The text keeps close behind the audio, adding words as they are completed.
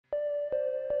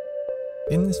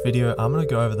In this video, I'm going to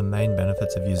go over the main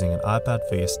benefits of using an iPad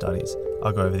for your studies.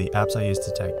 I'll go over the apps I use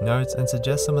to take notes and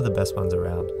suggest some of the best ones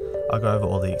around. I'll go over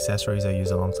all the accessories I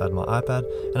use alongside my iPad,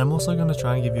 and I'm also going to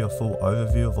try and give you a full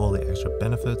overview of all the extra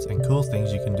benefits and cool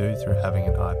things you can do through having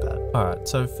an iPad. Alright,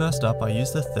 so first up I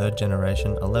use the 3rd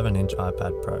generation 11-inch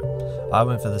iPad Pro. I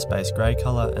went for the space grey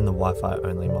colour and the Wi-Fi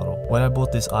only model. When I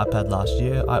bought this iPad last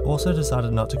year, I also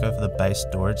decided not to go for the base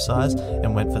storage size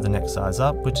and went for the next size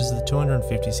up, which is the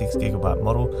 256GB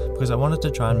model, because I wanted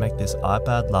to try and make this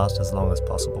iPad last as long as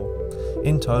possible.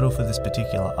 In total for this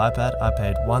particular iPad, I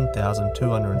paid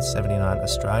 1,279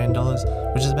 Australian dollars,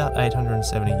 which is about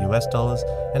 870 US dollars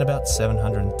and about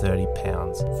 730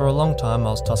 pounds. For a long time I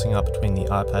was tossing up between the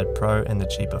iPad Pro and the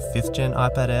cheaper 5th gen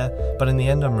iPad Air, but in the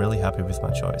end I'm really happy with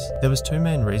my choice. There was 2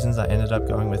 main reasons I ended up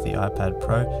going with the iPad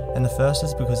Pro, and the first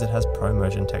is because it has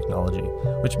ProMotion technology,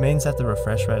 which means that the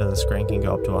refresh rate of the screen can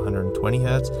go up to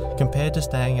 120Hz compared to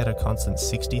staying at a constant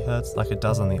 60Hz like it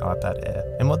does on the iPad Air.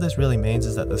 And what this really means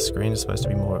is that the screen is supposed to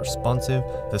be more responsive,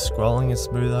 the scrolling is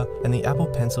smoother, and the Apple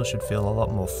Pencil should feel a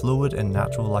lot more fluid and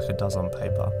natural like it does on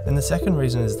paper. And the second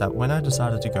reason is that when I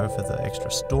decided to go for the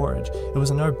extra storage, it was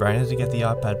a no-brainer to get the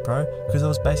iPad Pro because there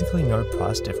was basically no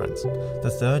price difference.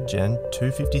 The 3rd gen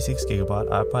 256GB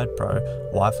iPad Pro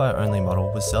Wi-Fi only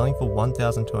model was selling for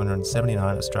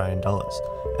 1,279 Australian dollars,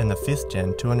 and the 5th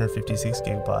gen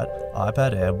 256GB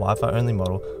iPad Air Wi-Fi only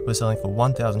model was selling for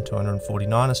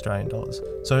 1,249 Australian dollars.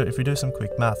 So if we do some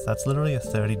quick math, that's literally a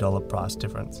 $30 price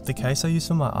difference. The case I use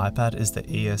for my iPad is the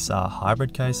ESR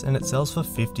hybrid case, and it sells for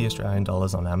 50 Australian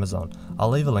dollars on Amazon. I'll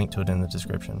leave a link to it in the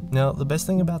description. Now, the best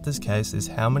thing about this case is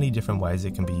how many different ways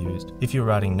it can be used. If you're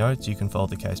writing notes, you can fold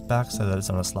the case back so that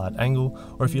it's on a slight angle,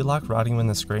 or if you like writing when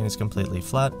the screen is completely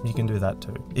flat, you can do that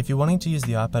too. If you're wanting to use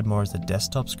the iPad more as a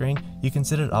desktop screen, you can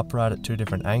sit it upright at 2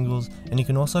 different angles, and you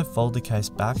can also fold the case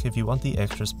back if you want the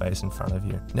extra space in front of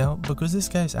you. Now, because this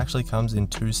case actually comes in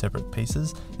 2 separate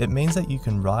pieces, it means that you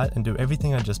can write and do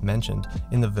everything I just mentioned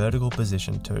in the vertical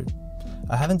position too.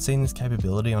 I haven't seen this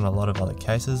capability on a lot of other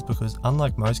cases because,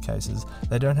 unlike most cases,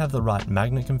 they don't have the right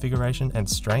magnet configuration and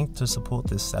strength to support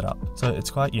this setup, so it's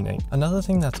quite unique. Another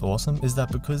thing that's awesome is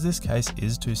that because this case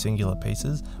is 2 singular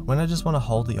pieces, when I just want to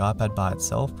hold the iPad by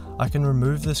itself, I can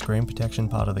remove the screen protection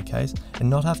part of the case and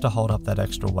not have to hold up that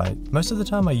extra weight. Most of the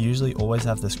time I usually always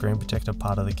have the screen protector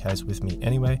part of the case with me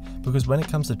anyway, because when it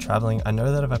comes to traveling, I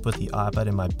know that if I put the iPad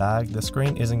in my bag, the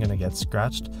screen isn't going to get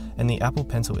scratched and the Apple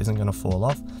Pencil isn't going to fall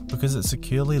off because it's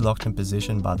securely locked in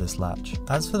position by this latch.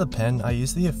 As for the pen, I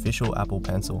use the official Apple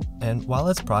Pencil, and while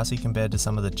it's pricey compared to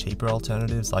some of the cheaper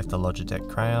alternatives like the Logitech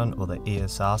Crayon or the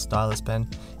ESR stylus pen,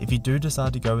 if you do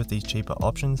decide to go with these cheaper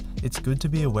options, it's good to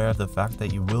be aware of the fact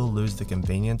that you will lose the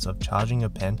convenience of charging your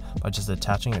pen by just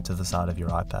attaching it to the side of your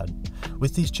iPad.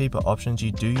 With these cheaper options,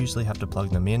 you do usually have to plug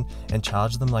them in and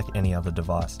charge them like any other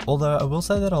device. Although I will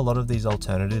say that a lot of these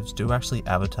alternatives do actually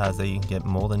advertise that you can get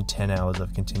more than 10 hours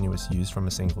of continuous use from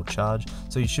a single charge,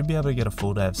 so you should be able to get a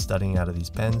full day of studying out of these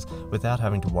pens without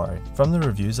having to worry. From the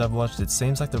reviews I've watched, it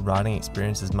seems like the writing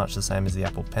experience is much the same as the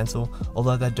Apple Pencil,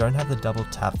 although they don't have the double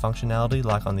tap functionality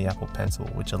like on the Apple Pencil,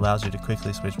 which allows you to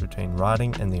quickly switch between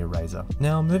writing and the eraser.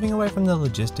 Now, moving away from the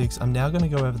logistics, I'm now going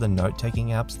to go over the note-taking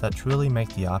apps that truly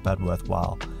make the iPad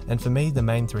worthwhile. And for me, the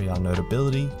main 3 are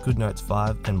Notability, GoodNotes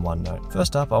 5, and OneNote.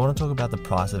 First up, I want to talk about the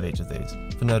price of each of these.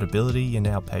 For Notability, you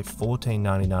now pay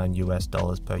 $14.99 US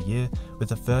dollars per year, with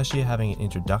the first year having an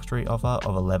introductory offer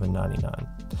of $11.99.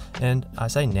 And I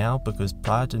say now because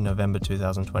prior to November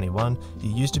 2021,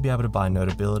 you used to be able to buy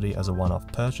Notability as a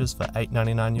one-off purchase for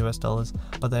 $8.99 US dollars,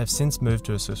 but they have since moved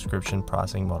to a subscription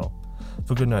pricing model.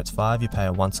 For GoodNotes 5, you pay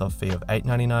a once-off fee of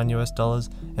 $8.99 US dollars,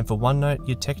 and for OneNote,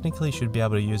 you technically should be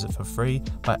able to use it for free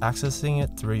by accessing it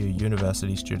through your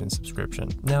university student subscription.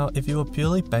 Now, if you were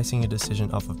purely basing a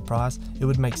decision off of price, it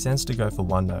would make sense to go for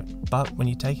OneNote, but when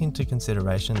you take into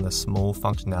consideration the small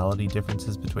functionality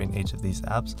differences between each of these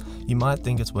apps, you might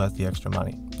think it's worth the extra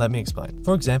money. Let me explain.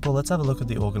 For example, let's have a look at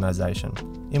the organization.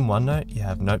 In OneNote, you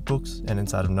have notebooks, and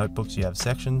inside of notebooks you have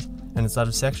sections, and inside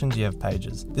of sections you have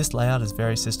pages. This layout is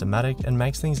very systematic and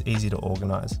makes things easy to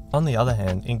organize. On the other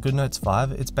hand, in GoodNotes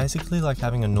 5, it's basically like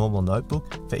having a normal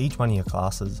notebook for each one of your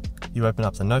classes. You open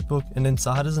up the notebook, and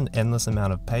inside is an endless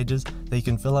amount of pages that you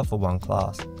can fill up for one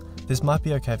class. This might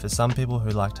be okay for some people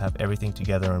who like to have everything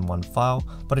together in one file,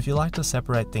 but if you like to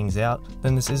separate things out,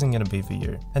 then this isn't going to be for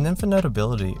you. And then for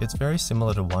Notability, it's very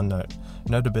similar to OneNote.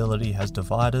 Notability has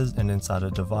dividers, and inside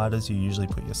of dividers you usually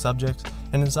put your subjects,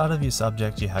 and inside of your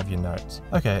subject you have your notes.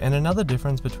 Okay, and another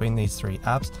difference between these 3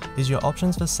 apps is your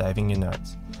options for saving your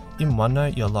notes. In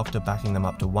OneNote, you're locked to backing them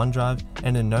up to OneDrive,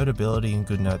 and in Notability in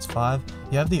GoodNotes 5,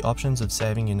 you have the options of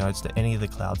saving your notes to any of the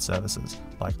cloud services,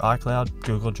 like iCloud,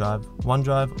 Google Drive,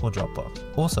 OneDrive, or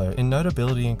Dropbox. Also, in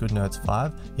Notability in GoodNotes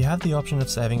 5, you have the option of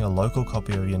saving a local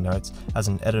copy of your notes as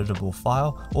an editable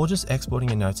file, or just exporting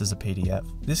your notes as a PDF.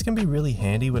 This can be really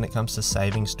handy when it comes to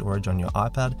saving storage on your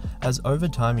iPad, as over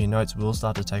time your notes will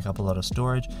start to take up a lot of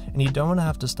storage, and you don't want to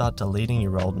have to start deleting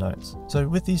your old notes. So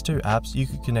with these two apps, you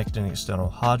could connect an external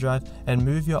hard drive and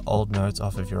move your old notes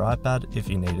off of your iPad if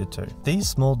you needed to. These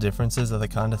small differences are the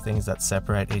kind of things that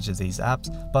separate each of these apps,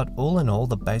 but all in all,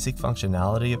 the basic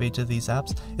functionality of each of these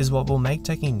apps is what will make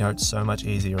taking notes so much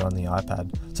easier on the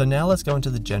iPad. So now let's go into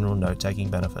the general note-taking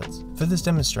benefits. For this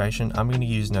demonstration, I'm going to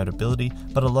use Notability,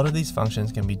 but a lot of these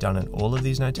functions can be done in all of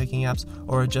these note-taking apps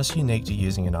or are just unique to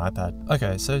using an iPad.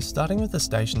 Okay, so starting with the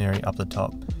stationery up the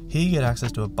top, here you get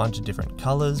access to a bunch of different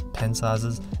colors, pen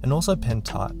sizes, and also pen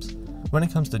types. When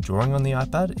it comes to drawing on the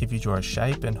iPad, if you draw a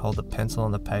shape and hold the pencil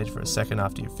on the page for a second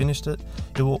after you've finished it,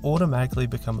 it will automatically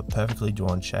become a perfectly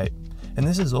drawn shape. And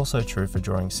this is also true for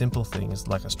drawing simple things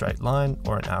like a straight line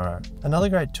or an arrow. Another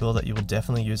great tool that you will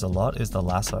definitely use a lot is the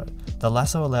lasso. The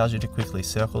lasso allows you to quickly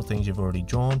circle things you've already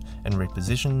drawn and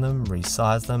reposition them,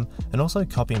 resize them, and also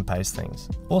copy and paste things.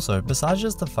 Also, besides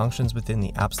just the functions within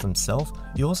the apps themselves,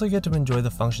 you also get to enjoy the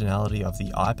functionality of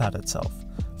the iPad itself.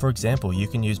 For example, you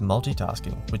can use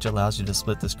multitasking, which allows you to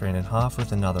split the screen in half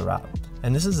with another app.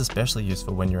 And this is especially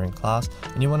useful when you're in class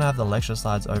and you want to have the lecture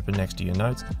slides open next to your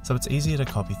notes, so it's easier to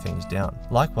copy things down.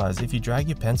 Likewise, if you drag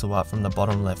your pencil up from the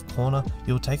bottom left corner,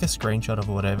 you'll take a screenshot of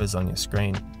whatever's on your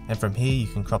screen. And from here you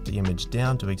can crop the image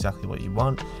down to exactly what you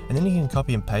want, and then you can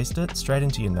copy and paste it straight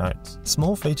into your notes.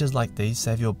 Small features like these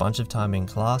save you a bunch of time in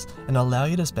class and allow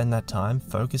you to spend that time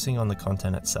focusing on the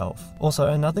content itself. Also,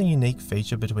 another unique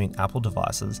feature between Apple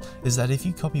devices is that if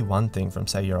you copy one thing from,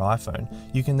 say, your iPhone,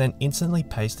 you can then instantly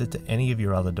paste it to any of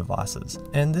your other devices.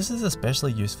 And this is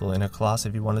especially useful in a class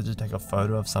if you wanted to take a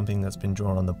photo of something that's been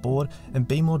drawn on the board and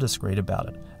be more discreet about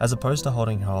it, as opposed to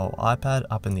holding your whole iPad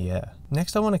up in the air.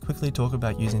 Next, I want to quickly talk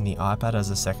about using the iPad as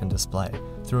a second display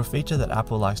through a feature that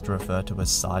Apple likes to refer to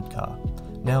as Sidecar.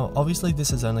 Now, obviously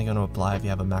this is only going to apply if you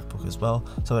have a MacBook as well,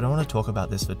 so I don't want to talk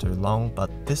about this for too long, but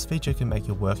this feature can make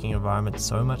your working environment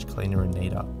so much cleaner and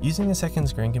neater. Using a second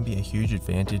screen can be a huge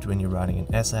advantage when you're writing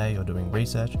an essay or doing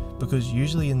research, because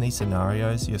usually in these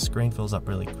scenarios your screen fills up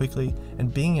really quickly,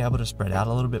 and being able to spread out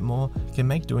a little bit more can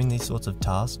make doing these sorts of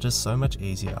tasks just so much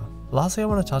easier. Lastly, I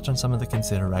want to touch on some of the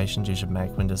considerations you should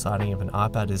make when deciding if an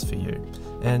iPad is for you,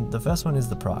 and the first one is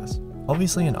the price.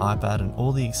 Obviously an iPad and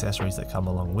all the accessories that come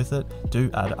along with it do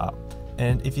add up,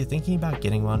 and if you're thinking about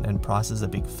getting one and price is a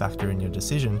big factor in your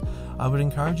decision, I would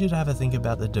encourage you to have a think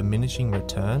about the diminishing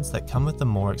returns that come with the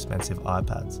more expensive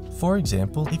iPads. For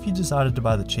example, if you decided to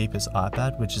buy the cheapest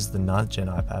iPad, which is the 9th gen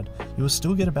iPad, you will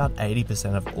still get about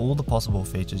 80% of all the possible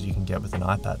features you can get with an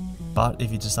iPad. But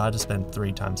if you decide to spend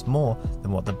 3 times more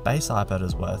than what the base iPad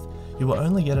is worth, you will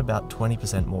only get about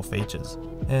 20% more features.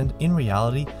 And in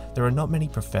reality, there are not many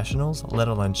professionals, let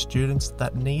alone students,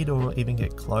 that need or even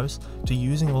get close to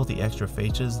using all the extra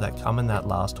features that come in that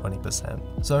last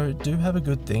 20%. So do have a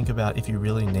good think about if you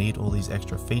really need all these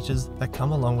extra features that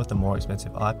come along with the more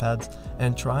expensive iPads,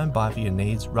 and try and buy for your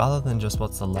needs rather than just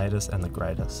what's the latest and the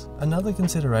greatest. Another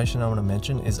consideration I want to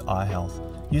mention is eye health.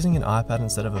 Using an iPad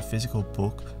instead of a physical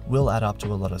book will add up to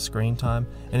a lot of screen time,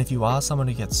 and if you are someone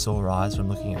who gets sore eyes from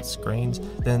looking at screens,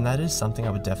 then that is something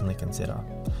I would definitely consider.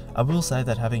 I will say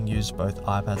that having used both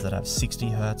iPads that have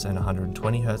 60Hz and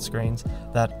 120Hz screens,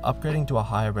 that upgrading to a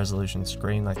higher resolution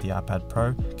screen like the iPad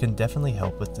Pro can definitely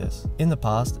help with this. In the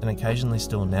past, and occasionally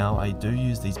still now, I do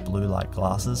use these blue light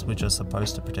glasses which are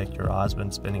supposed to protect your eyes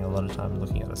when spending a lot of time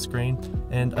looking at a screen,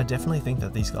 and I definitely think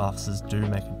that these glasses do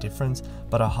make a difference,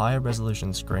 but a higher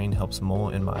resolution screen helps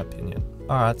more in my opinion.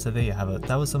 Alright, so there you have it.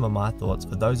 That was some of my thoughts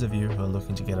for those of you who are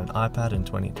looking to get an iPad in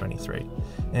 2023.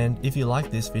 And if you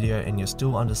like this video and you're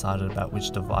still undecided about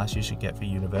which device you should get for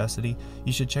university,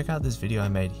 you should check out this video I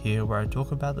made here where I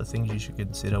talk about the things you should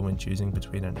consider when choosing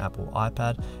between an Apple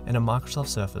iPad and a Microsoft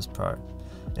Surface Pro.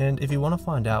 And if you want to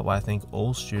find out why I think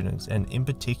all students, and in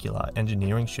particular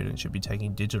engineering students, should be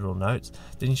taking digital notes,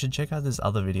 then you should check out this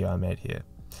other video I made here.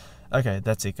 Okay,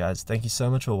 that's it guys. Thank you so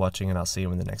much for watching, and I'll see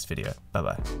you in the next video. Bye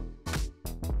bye.